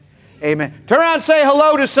Amen. Turn around and say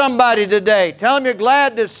hello to somebody today. Tell them you're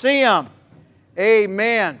glad to see them.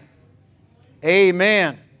 Amen.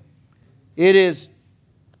 Amen. It is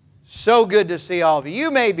so good to see all of you. You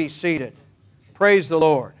may be seated. Praise the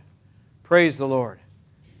Lord. Praise the Lord.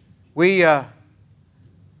 We're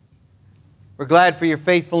glad for your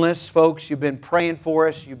faithfulness, folks. You've been praying for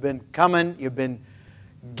us. You've been coming. You've been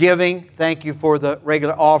giving. Thank you for the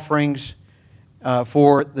regular offerings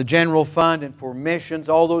for the general fund and for missions.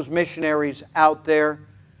 All those missionaries out there,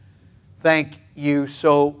 thank you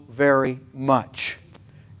so very much.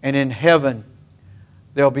 And in heaven,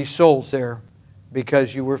 there'll be souls there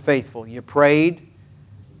because you were faithful. You prayed,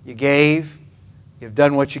 you gave, you've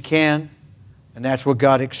done what you can, and that's what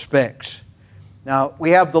God expects. Now, we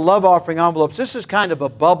have the love offering envelopes. This is kind of a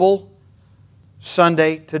bubble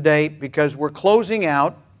Sunday today because we're closing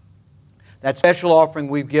out that special offering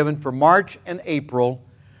we've given for March and April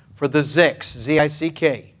for the Zick,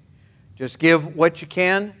 Z-I-C-K. Just give what you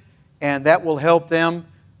can, and that will help them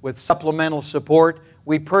with supplemental support.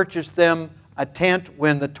 We purchased them a tent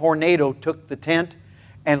when the tornado took the tent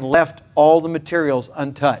and left all the materials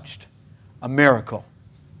untouched. A miracle.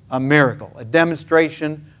 A miracle. A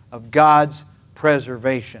demonstration of God's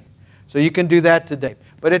preservation. So you can do that today.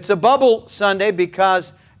 But it's a bubble Sunday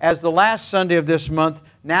because as the last Sunday of this month,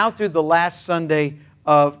 now through the last Sunday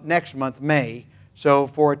of next month, May, so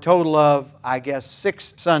for a total of,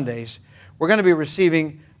 6 Sundays, we're going to be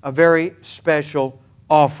receiving a very special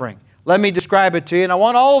offering. Let me describe it to you, and I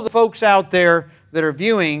want all of the folks out there that are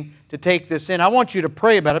viewing to take this in. I want you to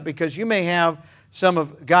pray about it because you may have some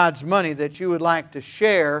of God's money that you would like to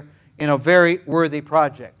share in a very worthy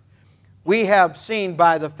project. We have seen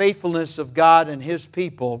by the faithfulness of God and His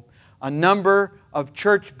people a number of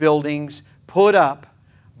church buildings put up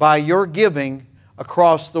by your giving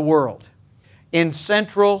across the world. In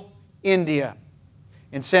central India,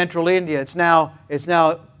 it's now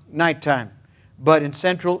nighttime, but in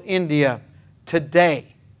central India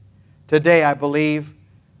today I believe,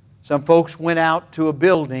 some folks went out to a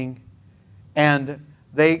building and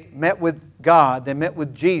they met with God, they met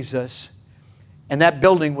with Jesus, and that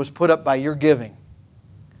building was put up by your giving.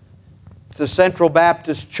 It's a Central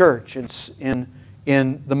Baptist Church in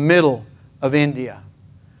the middle of India.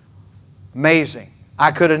 Amazing.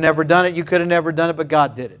 I could have never done it. You could have never done it, but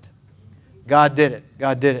God did it. God did it.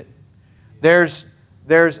 God did it. There's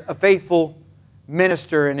a faithful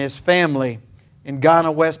minister and his family in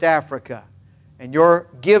Ghana, West Africa, and your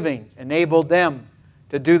giving enabled them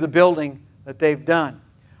to do the building that they've done.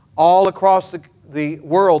 All across the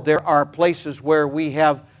world, there are places where we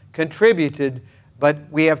have contributed, but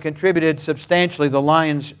we have contributed substantially the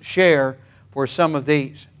lion's share for some of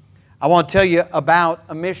these. I want to tell you about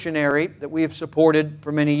a missionary that we have supported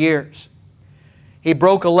for many years. He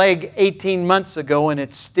broke a leg 18 months ago and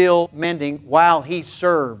it's still mending while he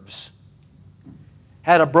serves.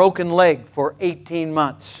 Had a broken leg for 18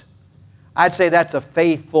 months. I'd say that's a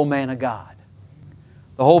faithful man of God.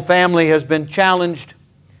 The whole family has been challenged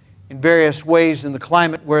in various ways in the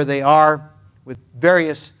climate where they are with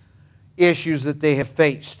various issues that they have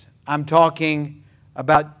faced. I'm talking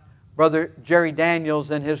about Brother Jerry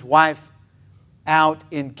Daniels and his wife out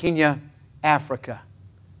in Kenya, Africa.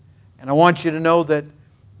 And I want you to know that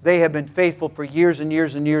they have been faithful for years and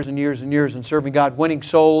years and years and years and years in serving God, winning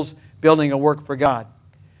souls, building a work for God.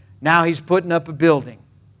 Now he's putting up a building.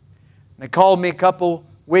 They called me a couple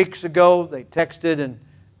weeks ago. They texted and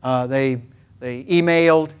they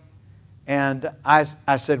emailed. And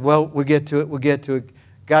I said, well, we'll get to it.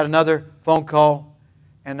 Got another phone call.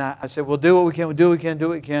 And I said, we'll do what we can. We'll do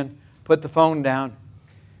what we can. Put the phone down.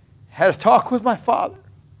 Had a talk with my Father.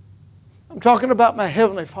 I'm talking about my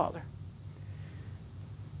Heavenly Father.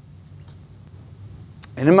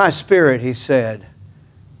 And in my spirit, He said,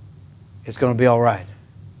 it's going to be all right.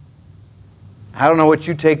 I don't know what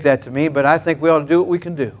you take that to mean, but I think we ought to do what we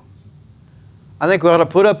can do. I think we ought to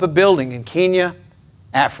put up a building in Kenya,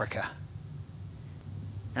 Africa.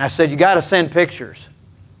 And I said, you got to send pictures.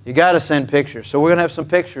 You got to send pictures. So we're going to have some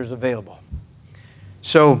pictures available.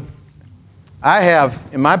 So I have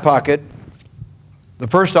in my pocket the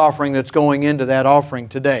first offering that's going into that offering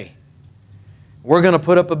today. We're going to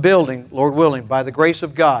put up a building, Lord willing, by the grace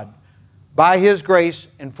of God, by His grace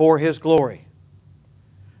and for His glory.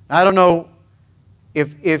 I don't know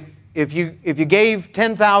if you gave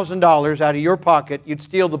 $10,000 out of your pocket, you'd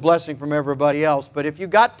steal the blessing from everybody else. But if you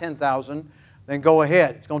got $10,000, then go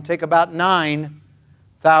ahead. It's going to take about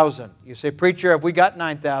 $9,000. You say, preacher, have we got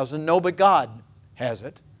 $9,000? No, but God has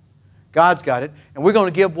it. God's got it. And we're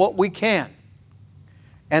going to give what we can.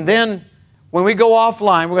 And then when we go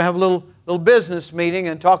offline, we're going to have a little business meeting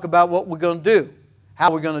and talk about what we're going to do.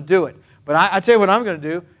 how we're going to do it. But I tell you what I'm going to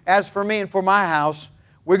do. As for me and for my house,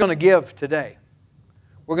 we're going to give today.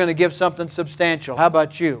 We're going to give something substantial. How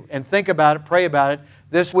about you? And think about it, pray about it.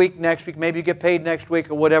 This week, next week, maybe you get paid next week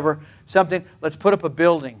or whatever. Something. Let's put up a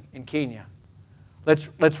building in Kenya.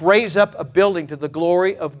 Let's raise up a building to the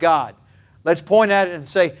glory of God. Let's point at it and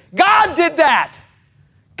say, God did that.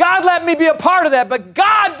 God let me be a part of that, but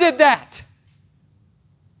God did that.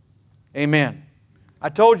 Amen. I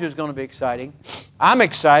told you it was going to be exciting. I'm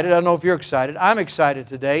excited. I don't know if you're excited. I'm excited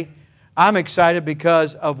today. I'm excited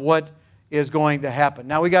because of what is going to happen.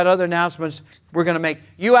 Now, we got other announcements we're going to make.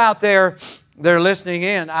 You out there that are listening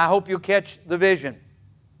in, I hope you'll catch the vision.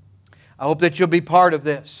 I hope that you'll be part of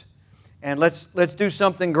this. And let's do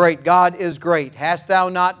something great. God is great. Hast thou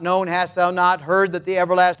not known, hast thou not heard that the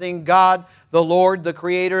everlasting God, the Lord, the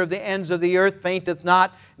Creator of the ends of the earth, fainteth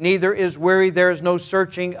not, neither is weary. There is no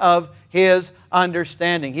searching of His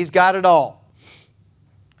understanding. He's got it all.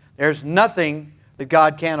 There's nothing that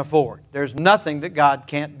God can't afford. There's nothing that God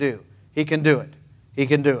can't do. He can do it. He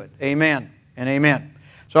can do it. Amen and amen.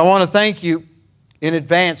 So I want to thank you in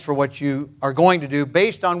advance for what you are going to do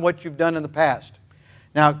based on what you've done in the past.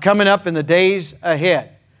 Now, coming up in the days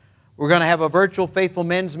ahead, we're going to have a virtual Faithful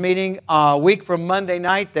Men's meeting a week from Monday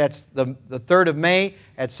night. That's the 3rd of May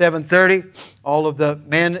at 7:30. All of the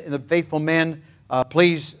men, the faithful men,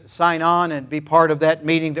 please sign on and be part of that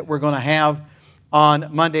meeting that we're going to have on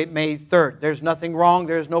Monday, May 3rd. There's nothing wrong.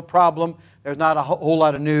 There's no problem. There's not a whole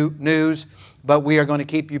lot of new news, but we are going to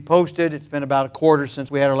keep you posted. It's been about a quarter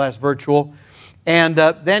since we had our last virtual. And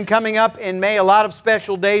then coming up in May, a lot of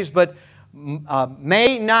special days, but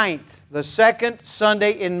May 9th, the second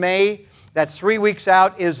Sunday in May, that's 3 weeks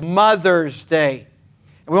out, is Mother's Day.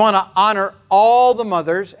 And we want to honor all the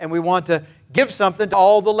mothers, and we want to give something to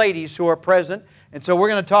all the ladies who are present. And so we're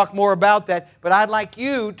going to talk more about that. But I'd like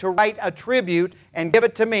you to write a tribute and give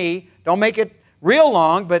it to me. Don't make it real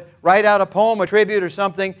long, but write out a poem, a tribute or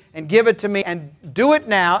something, and give it to me. And do it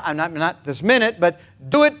now. I'm not this minute, but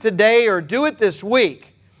do it today or do it this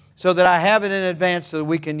week, so that I have it in advance so that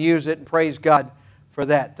we can use it, and praise God for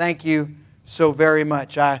that. Thank you so very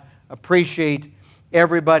much. I appreciate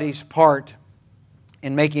everybody's part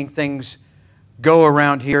in making things go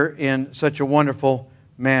around here in such a wonderful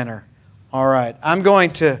manner. All right, I'm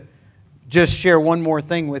going to just share one more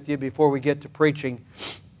thing with you before we get to preaching.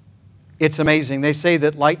 It's amazing. They say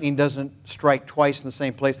that lightning doesn't strike twice in the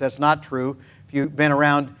same place. That's not true. If you've been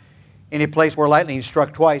around any place where lightning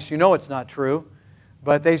struck twice, you know it's not true.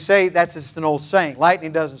 But they say that's just an old saying.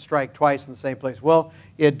 Lightning doesn't strike twice in the same place. Well,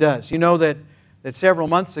 it does. You know that several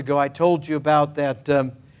months ago I told you about that.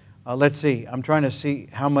 Let's see. I'm trying to see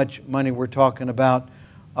how much money we're talking about.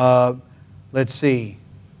 Let's see.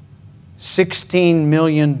 $16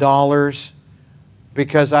 million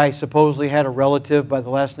because I supposedly had a relative by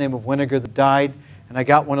the last name of Winiger that died, and I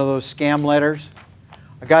got one of those scam letters.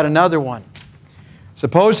 I got another one.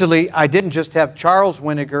 Supposedly, I didn't just have Charles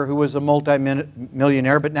Winiger, who was a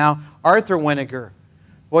multi-millionaire, but now Arthur Winiger.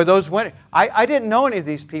 Boy, those Winiger. I didn't know any of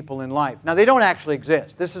these people in life. Now, they don't actually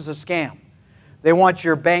exist. This is a scam. They want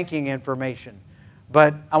your banking information.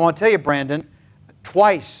 But I want to tell you, Brandon,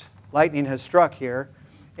 twice lightning has struck here.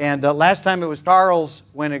 And last time it was Charles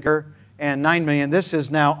Winiger and $9 million. This is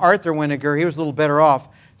now Arthur Winiger. He was a little better off.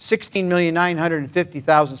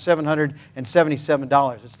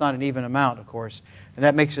 $16,950,777. It's not an even amount, of course. And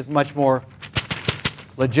that makes it much more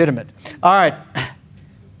legitimate. All right.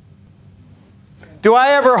 Do I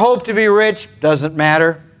ever hope to be rich? Doesn't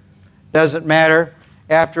matter. Doesn't matter.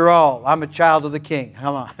 After all, I'm a child of the King.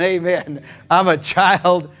 Come on. Amen. I'm a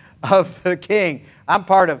child of the King. I'm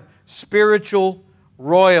part of spiritual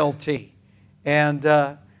royalty.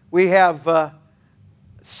 And we have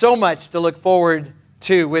so much to look forward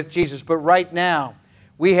to with Jesus. But right now,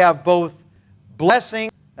 we have both blessing,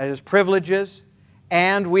 that is privileges,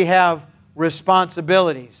 and we have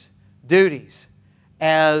responsibilities, duties,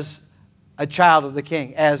 as a child of the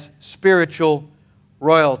King, as spiritual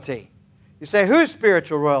royalty. You say, who's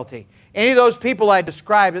spiritual royalty? Any of those people I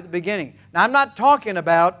described at the beginning. Now, I'm not talking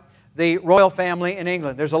about the royal family in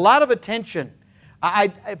England. There's a lot of attention.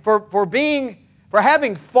 For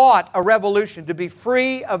having fought a revolution to be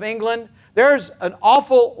free of England, there's an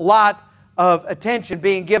awful lot of attention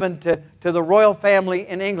being given to the royal family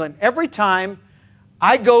in England. Every time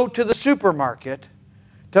I go to the supermarket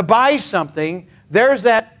to buy something, there's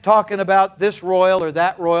that talking about this royal or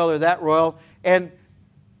that royal or that royal. And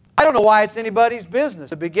I don't know why it's anybody's business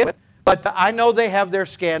to begin with, but I know they have their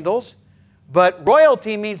scandals. But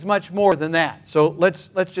royalty means much more than that. So let's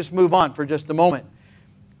just move on for just a moment.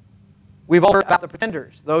 We've all heard about the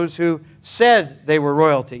pretenders, those who said they were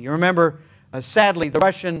royalty. You remember Sadly, the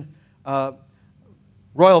Russian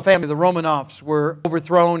royal family, the Romanovs, were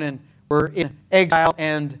overthrown and were in exile,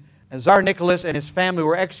 and Tsar Nicholas and his family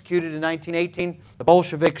were executed in 1918. The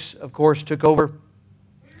Bolsheviks, of course, took over.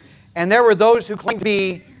 And there were those who claimed to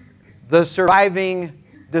be the surviving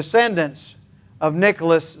descendants of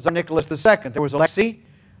Tsar Nicholas II. There was Alexei,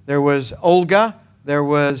 there was Olga, there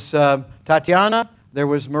was Tatiana, there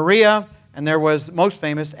was Maria, and there was, most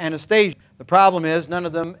famous, Anastasia. The problem is none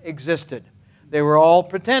of them existed. They were all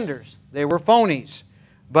pretenders. They were phonies.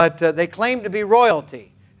 But they claimed to be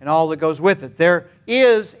royalty and all that goes with it. There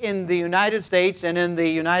is in the United States and in the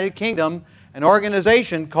United Kingdom an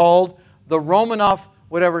organization called the Romanov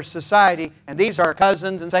whatever society, and these are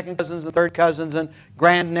cousins and second cousins and third cousins and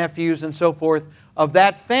grandnephews and so forth of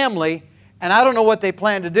that family. And I don't know what they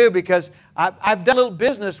plan to do, because I've done a little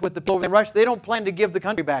business with the people in Russia. They don't plan to give the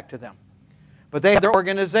country back to them, but they have their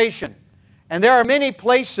organization. And there are many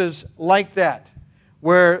places like that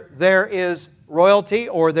where there is royalty,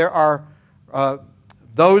 or there are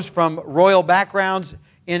those from royal backgrounds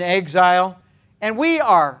in exile. And we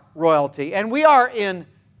are royalty, and we are in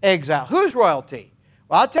exile. Who's royalty?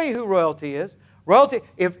 Well, I'll tell you who royalty is. Royalty,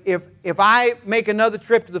 if I make another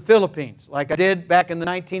trip to the Philippines, like I did back in the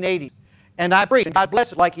 1980s, and I preach, and God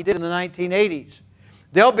bless it, like He did in the 1980s,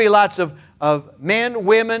 there'll be lots of men,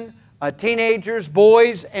 women, teenagers,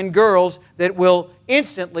 boys, and girls that will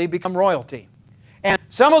instantly become royalty. And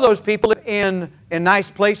some of those people live in nice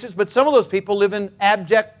places, but some of those people live in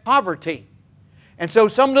abject poverty. And so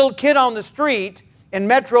some little kid on the street in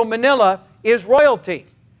Metro Manila is royalty,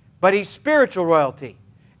 but he's spiritual royalty.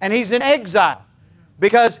 And he's in exile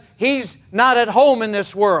because he's not at home in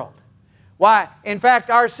this world. Why? In fact,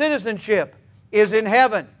 our citizenship is in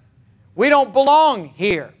heaven. We don't belong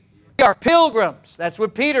here. We are pilgrims. That's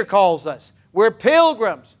what Peter calls us. We're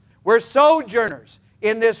pilgrims. We're sojourners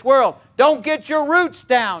in this world. Don't get your roots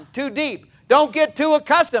down too deep. Don't get too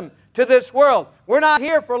accustomed to this world. We're not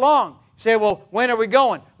here for long. You say, well, when are we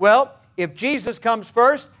going? Well, if Jesus comes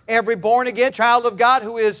first, every born-again child of God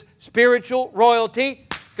who is spiritual royalty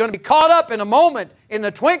is going to be caught up in a moment, in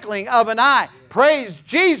the twinkling of an eye. Praise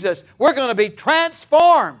Jesus. We're going to be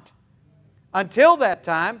transformed. Until that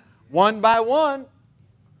time, one by one,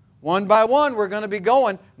 we're going to be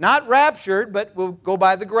going, not raptured, but we'll go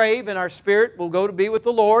by the grave, and our spirit will go to be with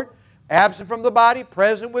the Lord, absent from the body,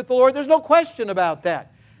 present with the Lord. There's no question about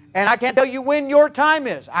that. And I can't tell you when your time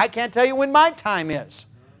is. I can't tell you when my time is.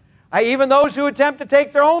 Even those who attempt to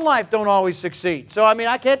take their own life don't always succeed. So,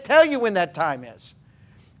 I can't tell you when that time is.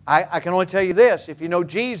 I can only tell you this. If you know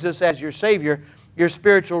Jesus as your Savior, your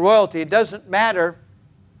spiritual royalty, it doesn't matter.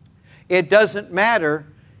 It doesn't matter.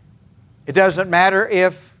 It doesn't matter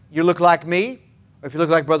if you look like me, or if you look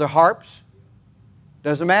like Brother Harps.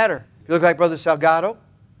 Doesn't matter. If you look like Brother Salgado.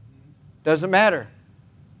 Doesn't matter.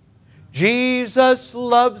 Jesus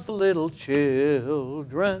loves the little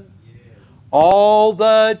children. All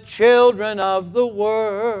the children of the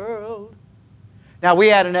world. Now,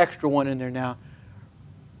 we add an extra one in there now.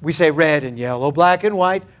 We say red and yellow, black and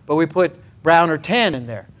white, but we put brown or tan in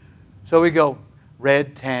there. So we go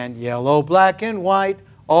red, tan, yellow, black and white.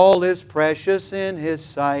 All is precious in His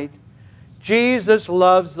sight. Jesus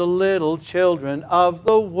loves the little children of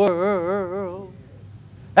the world.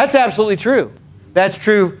 That's absolutely true. That's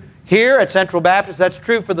true here at Central Baptist. That's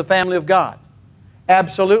true for the family of God.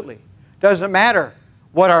 Absolutely. Doesn't matter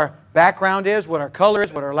what our background is, what our color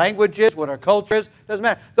is, what our language is, what our culture is. Doesn't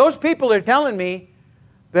matter. Those people are telling me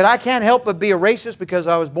that I can't help but be a racist because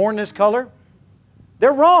I was born this color.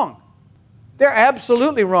 They're wrong. They're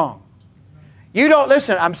absolutely wrong. You don't,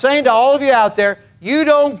 listen, I'm saying to all of you out there, you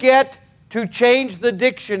don't get to change the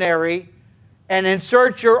dictionary and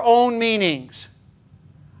insert your own meanings.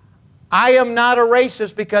 I am not a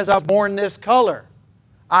racist because I was born this color.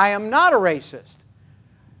 I am not a racist.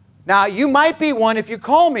 Now, you might be one if you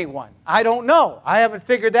call me one. I don't know. I haven't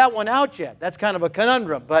figured that one out yet. That's kind of a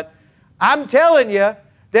conundrum. But I'm telling you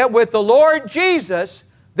that with the Lord Jesus,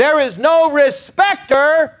 there is no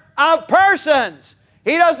respecter of persons.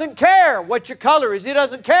 He doesn't care what your color is. He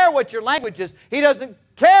doesn't care what your language is. He doesn't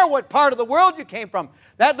care what part of the world you came from.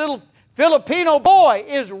 That little Filipino boy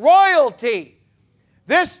is royalty.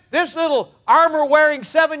 This little armor-wearing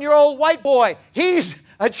 7-year-old white boy, he's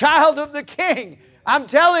a child of the King. I'm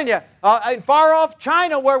telling you, in far-off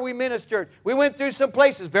China where we ministered, we went through some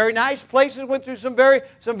places, very nice places, went through some very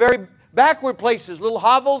backward places, little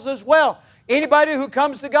hovels as well. Anybody who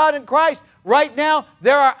comes to God in Christ, right now,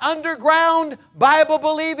 there are underground,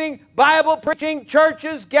 Bible-believing, Bible-preaching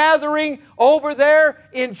churches gathering over there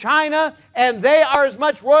in China, and they are as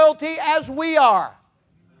much royalty as we are.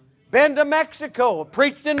 Been to Mexico,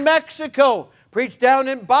 preached in Mexico, preached down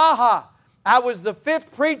in Baja. I was the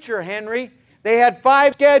 5th preacher, Henry. They had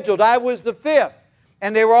 5 scheduled. I was the 5th.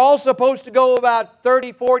 And they were all supposed to go about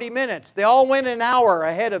 30, 40 minutes. They all went an hour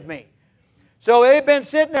ahead of me. So they'd been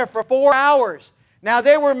sitting there for 4 hours. Now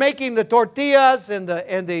they were making the tortillas and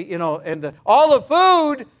all the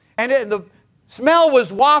food, and the smell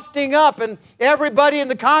was wafting up, and everybody in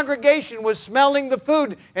the congregation was smelling the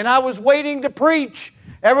food, and I was waiting to preach.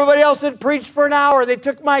 Everybody else had preached for an hour. They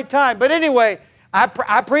took my time. But anyway,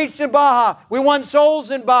 I preached in Baja. We won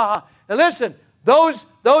souls in Baja. Now listen, those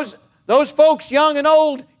folks, young and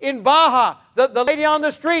old in Baja, the lady on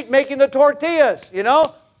the street making the tortillas,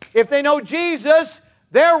 if they know Jesus,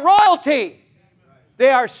 they're royalty.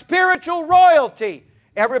 They are spiritual royalty.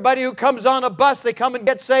 Everybody who comes on a bus, they come and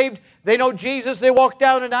get saved. They know Jesus. They walk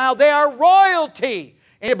down an aisle. They are royalty.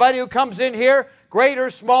 Anybody who comes in here, great or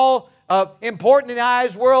small, important in the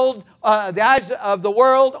eyes of the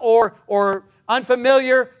world, or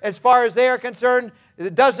unfamiliar as far as they are concerned,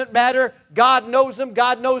 it doesn't matter. God knows them.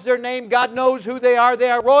 God knows their name. God knows who they are. They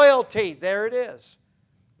are royalty. There it is.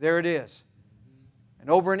 There it is. And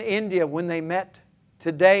over in India, when they met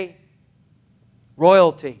today,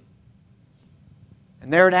 royalty.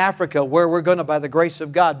 And there in Africa, where we're going to, by the grace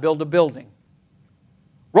of God, build a building.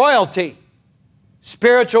 Royalty.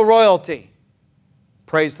 Spiritual royalty.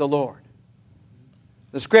 Praise the Lord.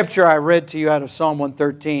 The scripture I read to you out of Psalm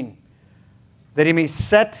 113, that He may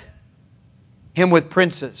set Him with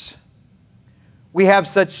princes. We have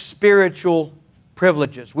such spiritual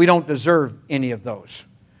privileges. We don't deserve any of those.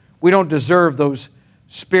 We don't deserve those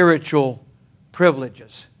spiritual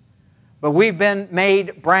privileges. But we've been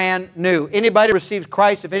made brand new. Anybody receives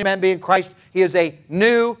Christ, if any man be in Christ, he is a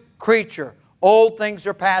new creature. Old things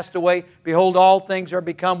are passed away. Behold, all things are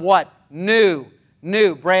become what? New.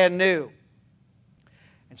 New, brand new.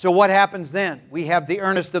 And so what happens then? We have the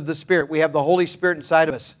earnest of the Spirit. We have the Holy Spirit inside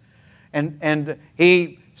of us. And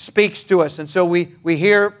He speaks to us. And so we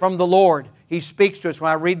hear from the Lord. He speaks to us.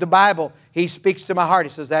 When I read the Bible, He speaks to my heart.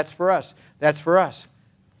 He says, that's for us. That's for us.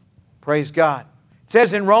 Praise God. It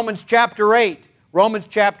says in Romans chapter 8,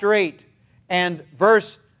 and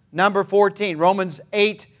verse number 14. Romans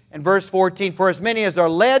 8 and verse 14. For as many as are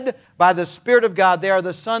led by the Spirit of God, they are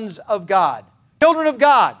the sons of God. Children of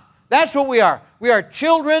God. That's what we are. We are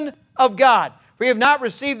children of God. For you have not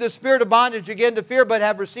received the spirit of bondage again to fear, but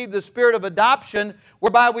have received the spirit of adoption,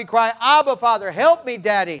 whereby we cry, Abba, Father, help me,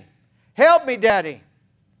 Daddy. Help me, Daddy.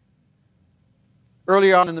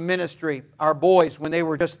 Earlier on in the ministry, our boys, when they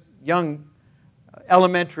were just young,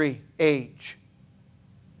 elementary age,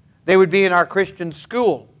 they would be in our Christian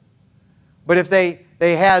school. But if they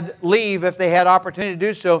had leave, if they had opportunity to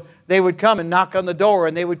do so, they would come and knock on the door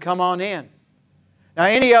and they would come on in. Now,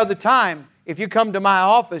 any other time, if you come to my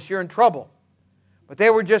office, you're in trouble. But they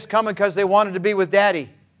were just coming because they wanted to be with Daddy.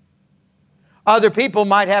 Other people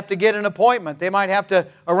might have to get an appointment. They might have to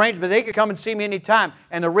arrange, but they could come and see me anytime.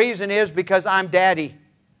 And the reason is because I'm Daddy.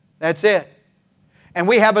 That's it. And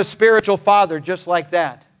we have a spiritual Father just like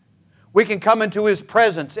that. We can come into His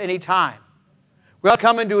presence anytime. We ought to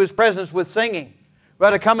come into His presence with singing. We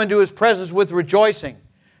ought to come into His presence with rejoicing.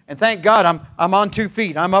 And thank God I'm on 2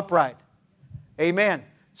 feet. I'm upright. Amen.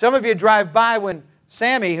 Some of you drive by when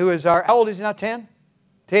Sammy, who is how old is he now? 10?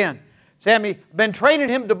 10. Sammy, been training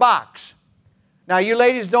him to box. Now, you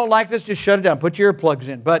ladies don't like this, just shut it down. Put your earplugs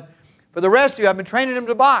in. But for the rest of you, I've been training him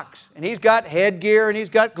to box. And he's got headgear and he's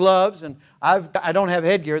got gloves. And I don't have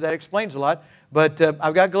headgear. That explains a lot. But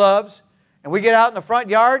I've got gloves. And we get out in the front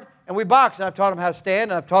yard and we box. And I've taught him how to stand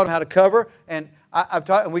and I've taught him how to cover. And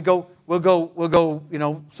and we'll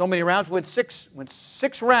go, so many rounds. We went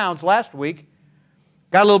six rounds last week.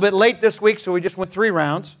 Got a little bit late this week, so we just went 3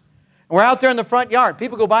 rounds. And we're out there in the front yard.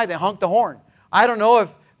 People go by, they honk the horn. I don't know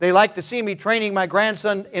if they like to see me training my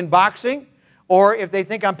grandson in boxing, or if they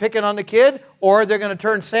think I'm picking on the kid, or they're going to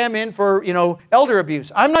turn Sam in for, elder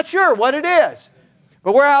abuse. I'm not sure what it is.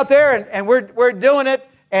 But we're out there, and we're doing it.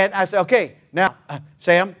 And I said, okay, now,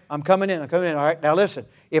 Sam, I'm coming in. All right, now listen.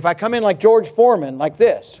 If I come in like George Foreman, like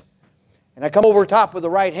this, and I come over top with the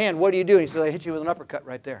right hand, what do you do? And he says, I hit you with an uppercut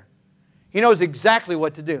right there. He knows exactly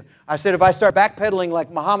what to do. I said, if I start backpedaling like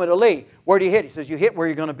Muhammad Ali, where do you hit? He says, you hit where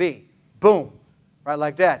you're going to be. Boom. Right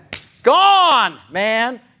like that. Gone,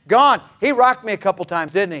 man. Gone. He rocked me a couple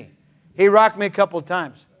times, didn't he? He rocked me a couple of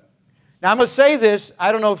times. Now, I'm going to say this.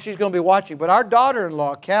 I don't know if she's going to be watching, but our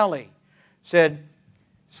daughter-in-law, Callie, said,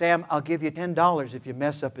 Sam, I'll give you $10 if you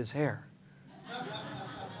mess up his hair.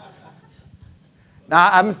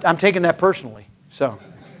 Now, I'm taking that personally, so.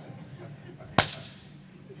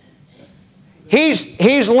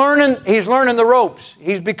 He's learning the ropes.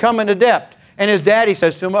 He's becoming adept. And his daddy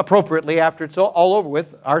says to him appropriately after it's all over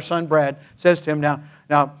with, our son Brad says to him,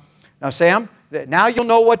 now Sam, now you'll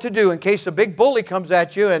know what to do in case a big bully comes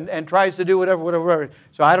at you and tries to do whatever.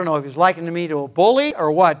 So I don't know if he's likening me to a bully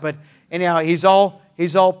or what, but anyhow, he's all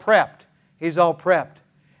prepped. He's all prepped.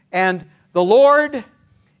 And the Lord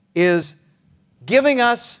is giving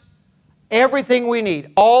us everything we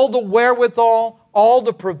need, all the wherewithal, all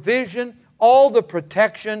the provision, all the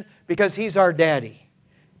protection, because He's our daddy.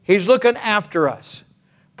 He's looking after us.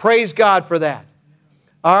 Praise God for that.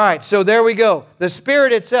 All right, so there we go. The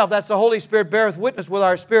Spirit itself, that's the Holy Spirit, beareth witness with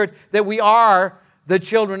our spirit that we are the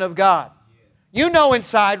children of God. You know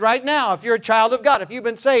inside right now, if you're a child of God, if you've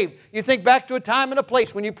been saved, you think back to a time and a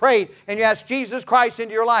place when you prayed and you asked Jesus Christ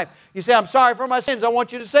into your life. You say, I'm sorry for my sins. I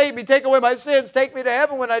want you to save me. Take away my sins. Take me to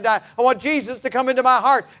heaven when I die. I want Jesus to come into my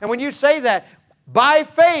heart. And when you say that, by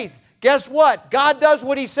faith, guess what? God does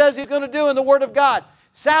what He says He's going to do in the Word of God.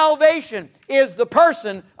 Salvation is the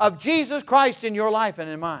person of Jesus Christ in your life and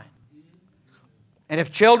in mine. And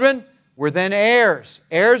if children, we're then heirs,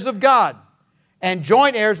 heirs of God, and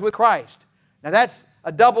joint heirs with Christ. Now that's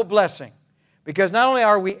a double blessing, because not only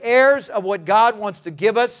are we heirs of what God wants to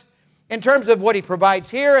give us in terms of what He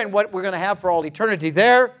provides here and what we're going to have for all eternity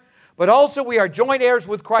there, but also we are joint heirs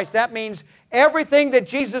with Christ. That means everything that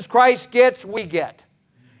Jesus Christ gets, we get.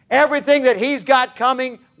 Everything that He's got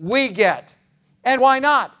coming, we get. And why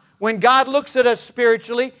not? When God looks at us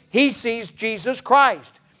spiritually, He sees Jesus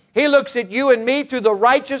Christ. He looks at you and me through the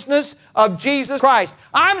righteousness of Jesus Christ.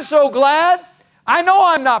 I'm so glad. I know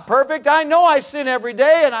I'm not perfect. I know I sin every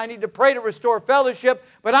day and I need to pray to restore fellowship.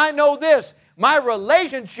 But I know this. My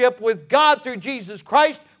relationship with God through Jesus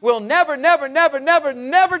Christ will never, never, never, never,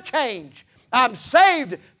 never change. I'm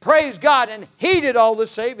saved, praise God, and He did all the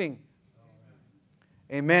saving.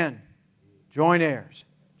 Amen. Joint heirs.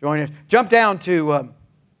 Joint heirs. Jump down to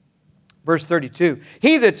verse 32.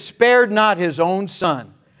 He that spared not His own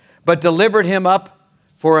Son, but delivered Him up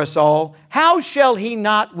for us all, how shall He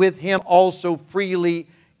not with Him also freely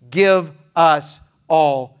give us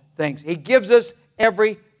all things? He gives us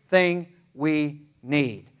everything we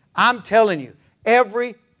need. I'm telling you,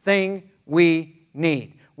 everything we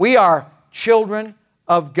need. We are children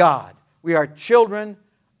of God. We are children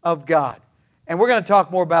of God. And we're going to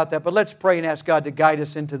talk more about that, but let's pray and ask God to guide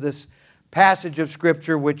us into this passage of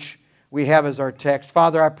Scripture which we have as our text.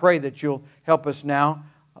 Father, I pray that You'll help us now.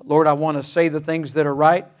 Lord, I want to say the things that are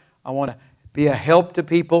right. I want to be a help to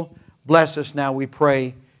people. Bless us now, we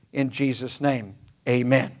pray, in Jesus' name.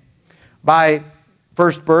 Amen. By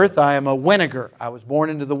first birth, I am a Winiger. I was born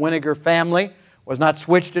into the Winiger family. Was not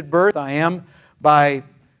switched at birth. I am by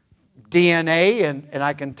DNA, and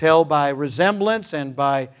I can tell by resemblance and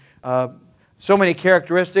by so many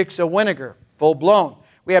characteristics a Winiger, full blown.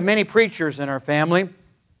 We have many preachers in our family.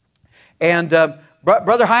 And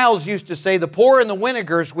Brother Hiles used to say, the poor and the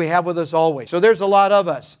Winigers we have with us always. So there's a lot of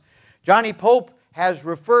us. Johnny Pope has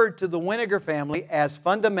referred to the Winiger family as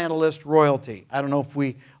fundamentalist royalty. I don't know if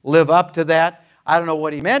we live up to that. I don't know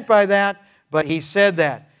what he meant by that, but he said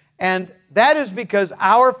that. And that is because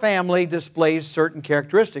our family displays certain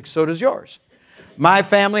characteristics. So does yours. My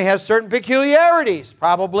family has certain peculiarities.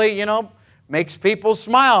 Probably, makes people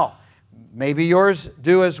smile. Maybe yours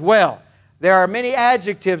do as well. There are many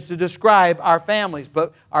adjectives to describe our families,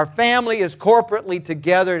 but our family is corporately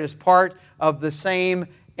together. It is part of the same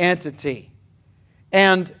entity.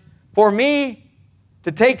 And for me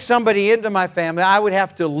to take somebody into my family, I would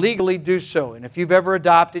have to legally do so. And if you've ever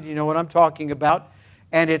adopted, you know what I'm talking about.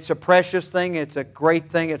 And it's a precious thing. It's a great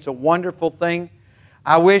thing. It's a wonderful thing.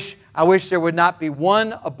 I wish there would not be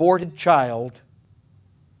one aborted child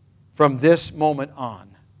from this moment on.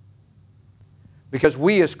 Because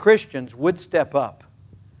we as Christians would step up.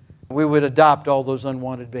 We would adopt all those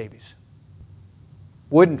unwanted babies.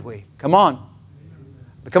 Wouldn't we? Come on.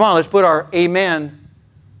 Come on, let's put our amen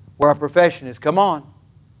where our profession is. Come on.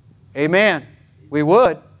 Amen. We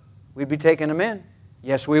would. We'd be taking them in.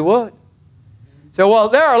 Yes, we would. So, well,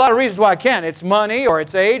 there are a lot of reasons why I can't. It's money, or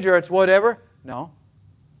it's age, or it's whatever. No.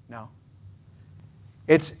 No.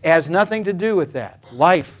 It has nothing to do with that.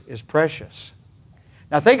 Life is precious.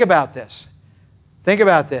 Now think about this. Think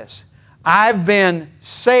about this. I've been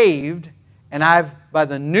saved, and I've, by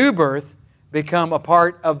the new birth, become a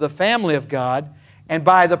part of the family of God. And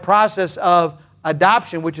by the process of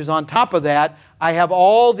adoption, which is on top of that, I have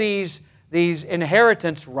all these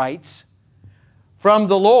inheritance rights from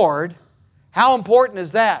the Lord. How important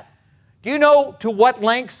is that? Do you know to what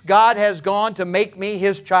lengths God has gone to make me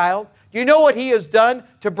His child? Do you know what He has done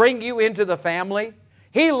to bring you into the family?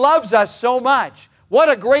 He loves us so much. What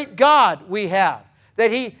a great God we have,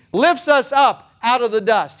 that He lifts us up out of the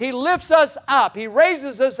dust. He lifts us up. He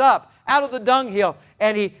raises us up out of the dunghill,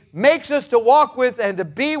 and He makes us to walk with and to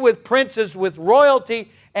be with princes, with royalty,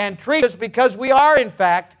 and treat us because we are, in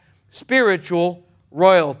fact, spiritual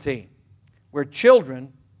royalty. We're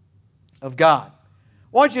children of God.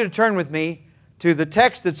 I want you to turn with me to the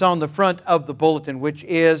text that's on the front of the bulletin, which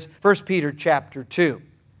is 1 Peter chapter 2.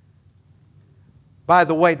 By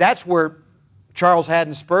the way, that's where Charles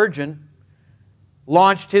Haddon Spurgeon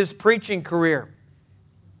launched his preaching career.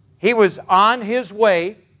 He was on his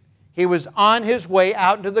way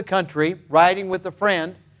out into the country, riding with a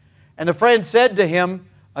friend, and the friend said to him,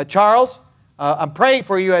 Charles, I'm praying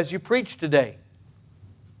for you as you preach today.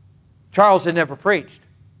 Charles had never preached.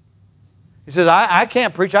 He says, I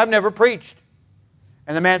can't preach. I've never preached.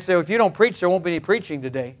 And the man said, well, if you don't preach, there won't be any preaching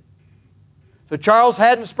today. So Charles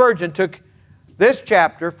Haddon Spurgeon took this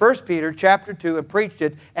chapter, 1 Peter chapter 2, and preached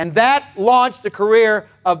it. And that launched the career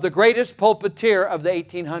of the greatest pulpiteer of the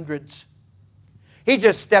 1800s. He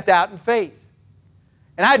just stepped out in faith.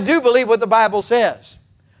 And I do believe what the Bible says.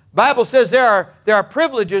 The Bible says there are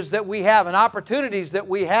privileges that we have and opportunities that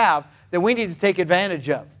we have that we need to take advantage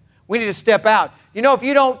of. We need to step out. You know, if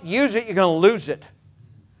you don't use it, you're going to lose it.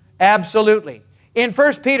 Absolutely. In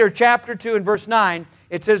 1 Peter chapter 2 and verse 9,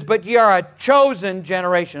 it says, but ye are a chosen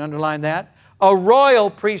generation, underline that, a royal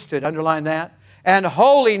priesthood, underline that, and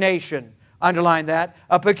holy nation, underline that,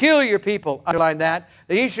 a peculiar people, underline that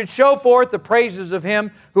ye should show forth the praises of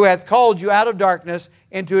Him who hath called you out of darkness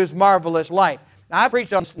into His marvelous light. Now, I've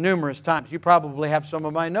preached on this numerous times. You probably have some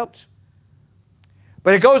of my notes.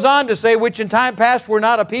 But it goes on to say, which in time past were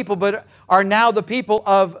not a people, but are now the people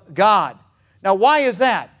of God. Now, why is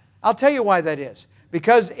that? I'll tell you why that is.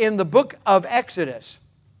 Because in the book of Exodus,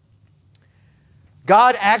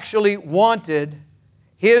 God actually wanted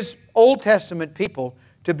His Old Testament people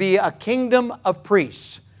to be a kingdom of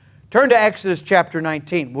priests. Turn to Exodus chapter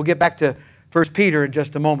 19. We'll get back to 1 Peter in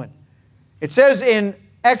just a moment. It says in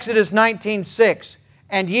Exodus 19:6,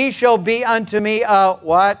 and ye shall be unto me a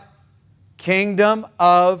what? Kingdom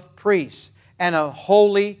of priests and a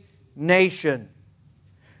holy nation.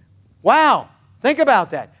 Wow, think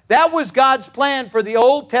about that. That was God's plan for the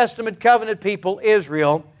Old Testament covenant people,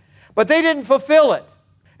 Israel, but they didn't fulfill it.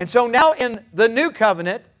 And so now in the New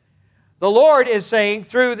Covenant, the Lord is saying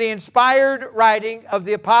through the inspired writing of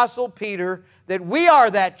the Apostle Peter that we are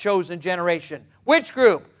that chosen generation. Which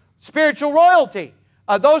group? Spiritual royalty.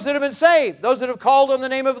 Those that have been saved, those that have called on the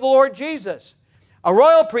name of the Lord Jesus. A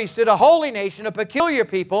royal priesthood, a holy nation, a peculiar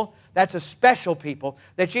people, that's a special people,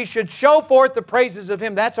 that ye should show forth the praises of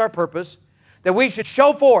Him. That's our purpose. That we should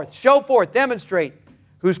show forth, demonstrate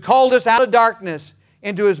who's called us out of darkness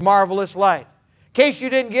into His marvelous light. In case you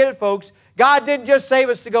didn't get it, folks, God didn't just save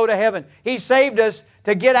us to go to heaven. He saved us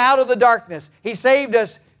to get out of the darkness. He saved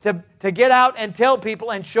us to get out and tell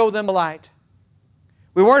people and show them the light.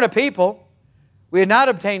 We weren't a people. We had not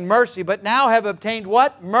obtained mercy, but now have obtained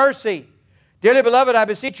what? Mercy. Dearly beloved, I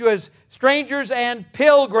beseech you as strangers and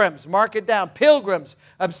pilgrims, mark it down, pilgrims,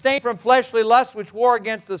 abstain from fleshly lusts which war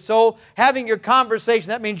against the soul, having your conversation,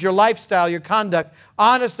 that means your lifestyle, your conduct,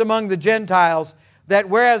 honest among the Gentiles, that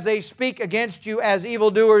whereas they speak against you as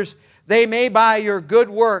evildoers, they may by your good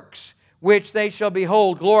works, which they shall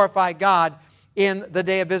behold, glorify God in the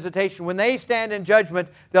day of visitation. When they stand in judgment,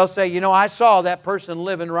 they'll say, you know, I saw that person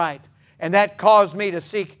living right, and that caused me to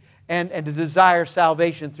seek and to desire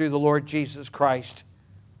salvation through the Lord Jesus Christ.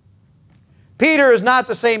 Peter is not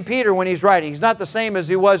the same Peter when he's writing. He's not the same as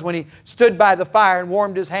he was when he stood by the fire and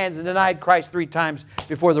warmed his hands and denied Christ 3 times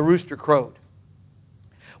before the rooster crowed.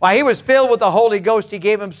 While he was filled with the Holy Ghost, he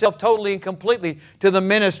gave himself totally and completely to the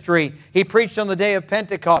ministry. He preached on the day of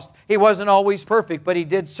Pentecost. He wasn't always perfect, but he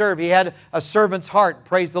did serve. He had a servant's heart.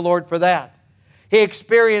 Praise the Lord for that. He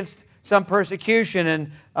experienced some persecution,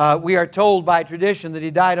 and we are told by tradition that he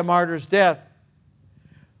died a martyr's death.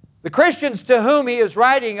 The Christians to whom he is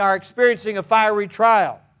writing are experiencing a fiery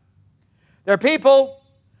trial. They're people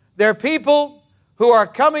who are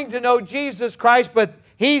coming to know Jesus Christ, but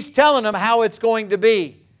he's telling them how it's going to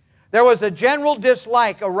be. There was a general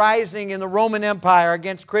dislike arising in the Roman Empire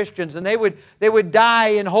against Christians, and they would die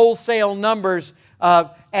in wholesale numbers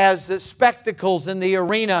as spectacles in the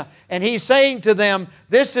arena. And he's saying to them,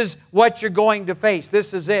 this is what you're going to face.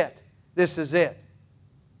 This is it. This is it.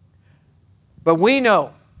 But we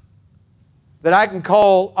know that I can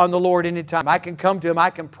call on the Lord anytime. I can come to Him.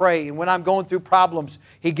 I can pray. And when I'm going through problems,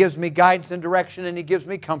 He gives me guidance and direction, and He gives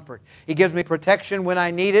me comfort. He gives me protection when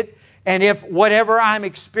I need it. And if whatever I'm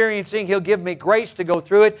experiencing, He'll give me grace to go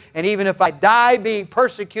through it. And even if I die being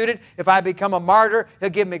persecuted, if I become a martyr, He'll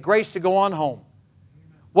give me grace to go on home.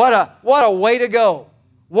 What a way to go.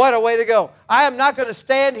 What a way to go. I am not going to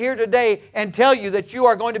stand here today and tell you that you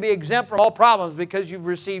are going to be exempt from all problems because you've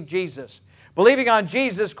received Jesus. Believing on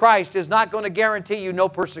Jesus Christ is not going to guarantee you no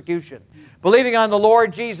persecution. Believing on the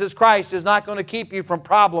Lord Jesus Christ is not going to keep you from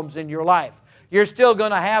problems in your life. You're still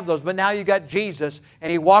going to have those, but now you've got Jesus, and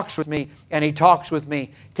He walks with me, and He talks with me.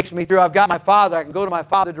 He takes me through. I've got my Father. I can go to my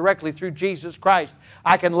Father directly through Jesus Christ.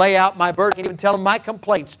 I can lay out my burden. I can even tell Him my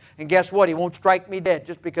complaints. And guess what? He won't strike me dead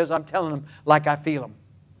just because I'm telling Him like I feel Him.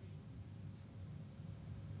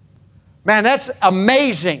 Man, that's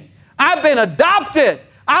amazing. I've been adopted.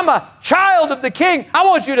 I'm a child of the King. I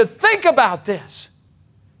want you to think about this.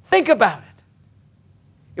 Think about it.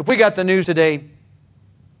 If we got the news today,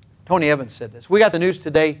 Tony Evans said this, we got the news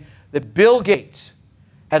today that Bill Gates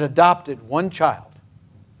had adopted one child,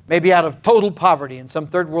 maybe out of total poverty in some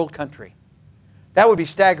third world country. That would be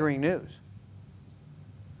staggering news.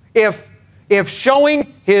 If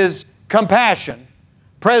showing his compassion,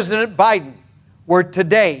 President Biden were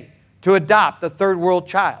today to adopt a third world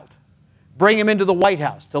child, bring him into the White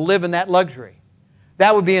House to live in that luxury,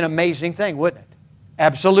 that would be an amazing thing, wouldn't it?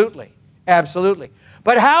 Absolutely. Absolutely.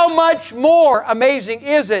 But how much more amazing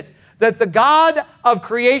is it that the God of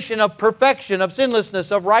creation, of perfection, of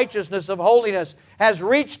sinlessness, of righteousness, of holiness has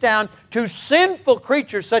reached down to sinful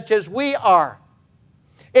creatures such as we are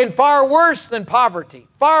in far worse than poverty,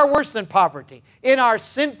 in our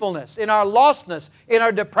sinfulness, in our lostness, in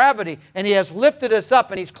our depravity, and He has lifted us up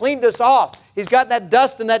and He's cleaned us off. He's got that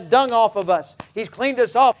dust and that dung off of us. He's cleaned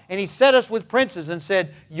us off and He set us with princes and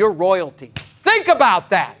said, "You're royalty." Think about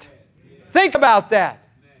that. Think about that.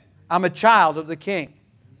 I'm a child of the King.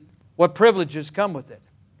 What privileges come with it?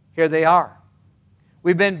 Here they are.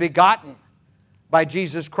 We've been begotten by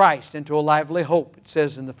Jesus Christ into a lively hope. It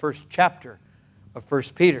says in the first chapter of 1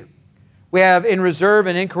 Peter. We have in reserve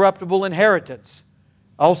an incorruptible inheritance.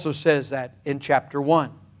 Also says that in chapter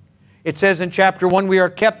 1. It says in chapter 1 we are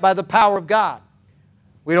kept by the power of God.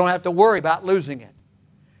 We don't have to worry about losing it.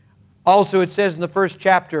 Also it says in the first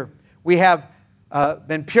chapter we have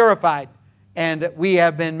been purified and we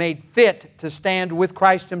have been made fit to stand with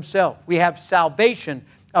Christ Himself. We have salvation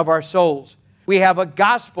of our souls. We have a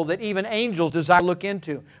gospel that even angels desire to look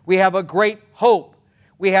into. We have a great hope.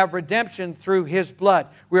 We have redemption through His blood.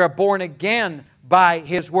 We are born again by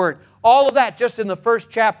His Word. All of that just in the first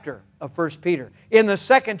chapter of 1 Peter. In the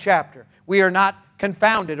second chapter, we are not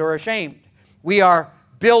confounded or ashamed. We are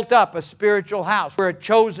built up a spiritual house. We're a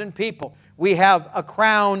chosen people. We have a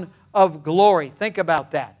crown of glory. Think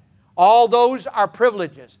about that. All those are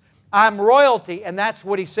privileges. I'm royalty, and that's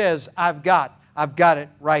what He says I've got. I've got it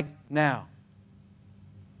right now.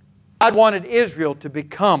 God wanted Israel to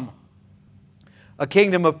become a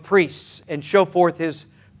kingdom of priests and show forth His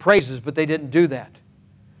praises, but they didn't do that.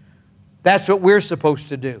 That's what we're supposed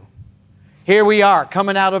to do. Here we are,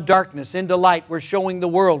 coming out of darkness into light. We're showing the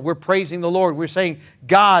world. We're praising the Lord. We're saying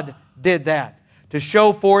God did that to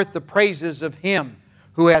show forth the praises of Him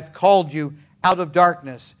who hath called you out of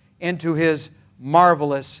darkness into His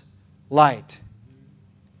marvelous light.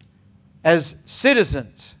 As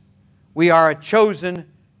citizens, we are a chosen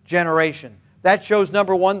generation. That shows,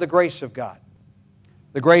 number one, the grace of God.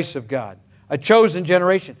 The grace of God. A chosen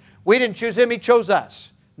generation. We didn't choose Him, He chose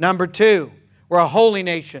us. Number two, we're a holy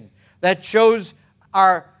nation. That shows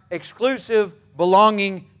our exclusive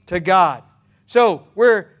belonging to God. So,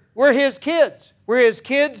 we're His kids. We're His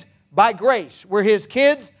kids by grace. We're His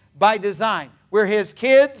kids by design. We're His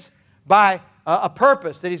kids by a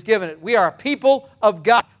purpose that He's given it. We are a people of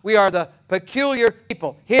God. We are the peculiar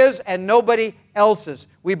people, His and nobody else's.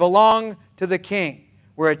 We belong to the King.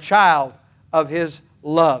 We're a child of His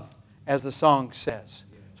love, as the song says.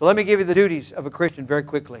 So let me give you the duties of a Christian very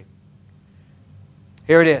quickly.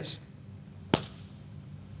 Here it is.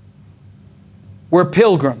 We're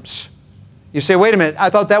pilgrims. You say, wait a minute, I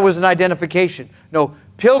thought that was an identification. No,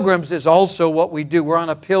 pilgrims is also what we do. We're on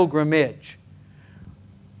a pilgrimage.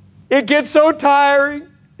 It gets so tiring.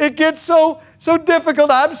 It gets so difficult.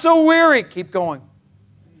 I'm so weary. Keep going.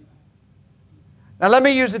 Now let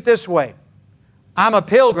me use it this way. I'm a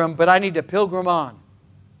pilgrim, but I need to pilgrim on.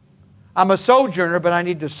 I'm a sojourner, but I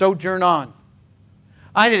need to sojourn on.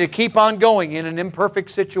 I need to keep on going in an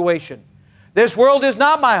imperfect situation. This world is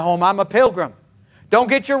not my home. I'm a pilgrim. Don't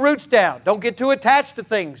get your roots down. Don't get too attached to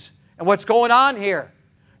things and what's going on here.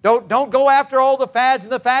 Don't go after all the fads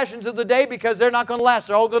and the fashions of the day because they're not going to last.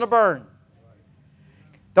 They're all going to burn.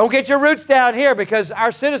 Don't get your roots down here because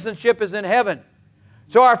our citizenship is in heaven.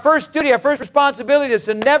 So our first duty, our first responsibility is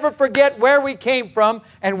to never forget where we came from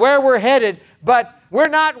and where we're headed. But we're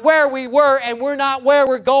not where we were and we're not where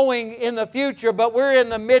we're going in the future, but we're in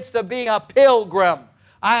the midst of being a pilgrim.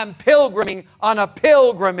 I am pilgriming on a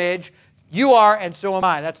pilgrimage. You are, and so am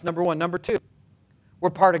I. That's number one. Number two, we're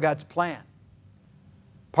part of God's plan.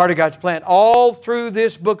 Part of God's plan. All through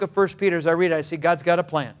this book of 1 Peter, as I read it, I see God's got a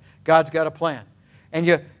plan. God's got a plan. And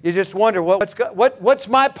you just wonder, what's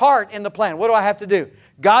my part in the plan? What do I have to do?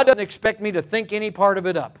 God doesn't expect me to think any part of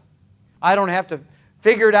it up. I don't have to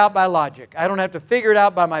figure it out by logic. I don't have to figure it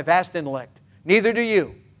out by my vast intellect. Neither do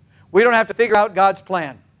you. We don't have to figure out God's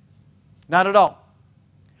plan. Not at all.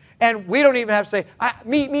 And we don't even have to say,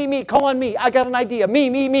 me, call on me, I got an idea.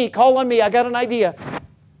 Me, call on me, I got an idea.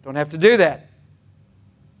 Don't have to do that.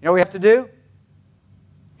 You know what we have to do?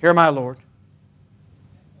 Here am I, Lord.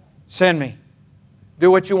 Send me. Do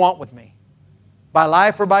what you want with me. By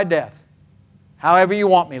life or by death. However you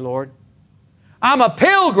want me, Lord. I'm a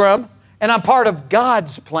pilgrim and I'm part of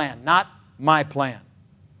God's plan, not my plan.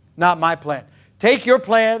 Not my plan. Take your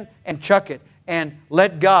plan and chuck it and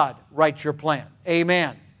let God write your plan.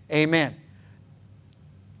 Amen. Amen.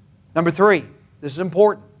 Number three, this is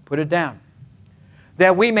important. Put it down.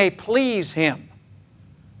 That we may please Him.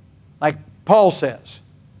 Like Paul says,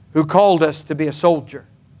 who called us to be a soldier.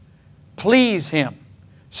 Please Him.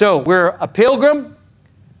 So we're a pilgrim.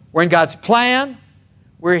 We're in God's plan.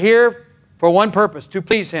 We're here for one purpose, to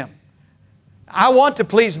please Him. I want to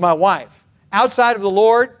please my wife. Outside of the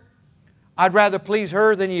Lord, I'd rather please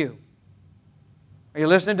her than you. Are you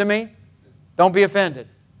listening to me? Don't be offended.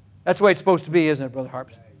 That's the way it's supposed to be, isn't it, Brother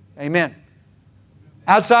Harps? Amen.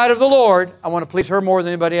 Outside of the Lord, I want to please her more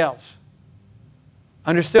than anybody else.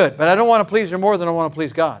 Understood. But I don't want to please her more than I want to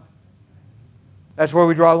please God. That's where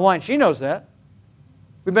we draw the line. She knows that.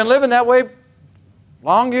 We've been living that way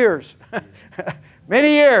long years.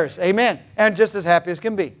 Many years. Amen. And just as happy as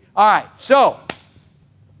can be. All right. So,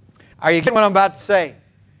 are you getting what I'm about to say?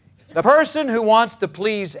 The person who wants to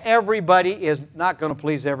please everybody is not going to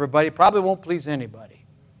please everybody. Probably won't please anybody.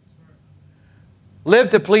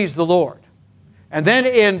 Live to please the Lord. And then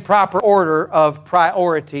in proper order of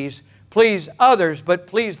priorities, please others, but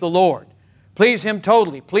please the Lord. Please Him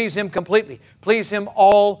totally. Please Him completely. Please Him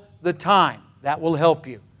all the time. That will help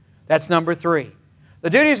you. That's number three.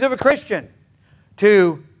 The duties of a Christian: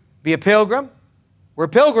 to be a pilgrim. We're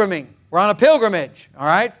pilgriming. We're on a pilgrimage. All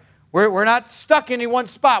right? We're not stuck in any one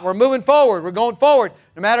spot. We're moving forward. We're going forward.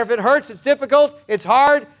 No matter if it hurts, it's difficult, it's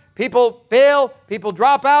hard, people fail, people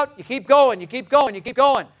drop out, you keep going, you keep going, you keep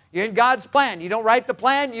going. You're in God's plan. You don't write the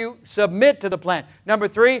plan, you submit to the plan. Number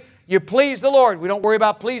three, you please the Lord. We don't worry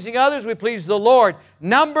about pleasing others, we please the Lord.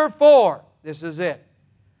 Number four, this is it,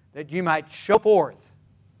 that you might show forth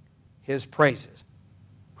His praises.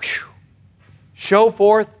 Whew. Show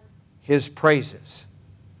forth His praises.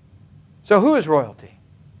 So who is royalty?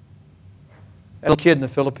 That little kid in the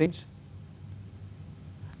Philippines?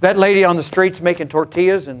 That lady on the streets making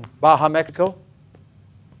tortillas in Baja, Mexico?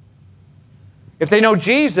 If they know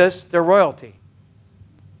Jesus, they're royalty.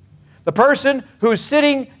 The person who's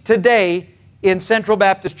sitting today in Central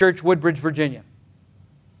Baptist Church, Woodbridge, Virginia.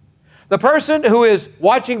 The person who is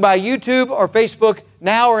watching by YouTube or Facebook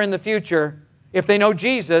now or in the future, if they know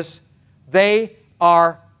Jesus, they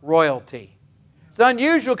are royalty. It's an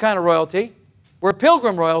unusual kind of royalty. We're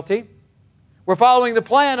pilgrim royalty. We're following the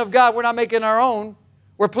plan of God. We're not making our own.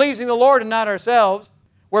 We're pleasing the Lord and not ourselves.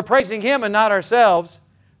 We're praising Him and not ourselves.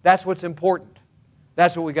 That's what's important.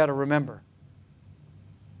 That's what we've got to remember.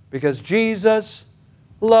 Because Jesus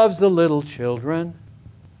loves the little children,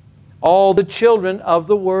 all the children of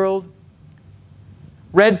the world,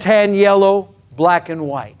 red, tan, yellow, black, and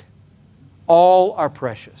white. All are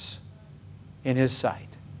precious in His sight.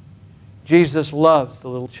 Jesus loves the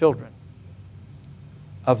little children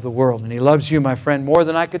of the world. And He loves you, my friend, more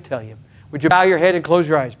than I could tell you. Would you bow your head and close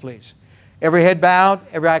your eyes, please? Every head bowed,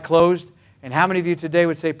 every eye closed. And how many of you today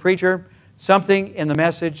would say, "Preacher, something in the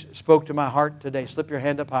message spoke to my heart today"? Slip your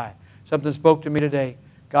hand up high. Something spoke to me today.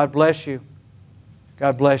 God bless you.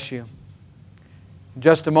 God bless you. In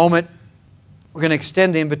just a moment, we're going to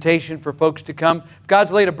extend the invitation for folks to come. If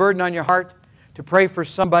God's laid a burden on your heart to pray for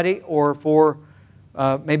somebody or for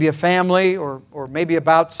maybe a family or maybe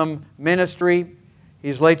about some ministry,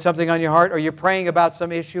 He's laid something on your heart, or you're praying about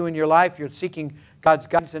some issue in your life, you're seeking God's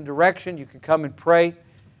guidance and direction, you can come and pray.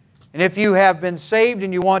 And if you have been saved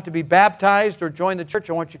and you want to be baptized or join the church,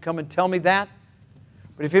 I want you to come and tell me that.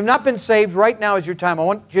 But if you've not been saved, right now is your time. I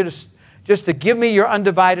want you to just to give me your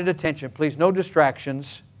undivided attention. Please, no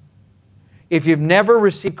distractions. If you've never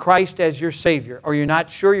received Christ as your Savior, or you're not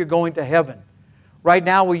sure you're going to heaven, right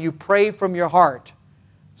now will you pray from your heart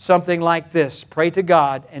something like this? Pray to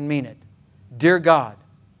God and mean it. Dear God,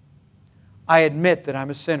 I admit that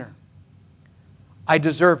I'm a sinner. I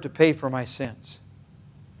deserve to pay for my sins.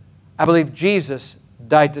 I believe Jesus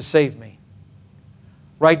died to save me.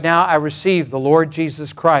 Right now, I receive the Lord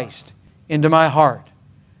Jesus Christ into my heart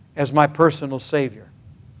as my personal Savior.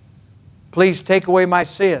 Please take away my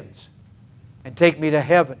sins and take me to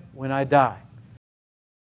heaven when I die.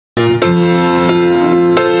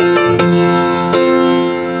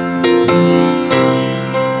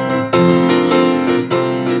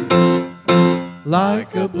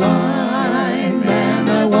 Like a blind man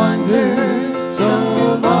I wandered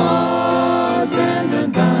so long.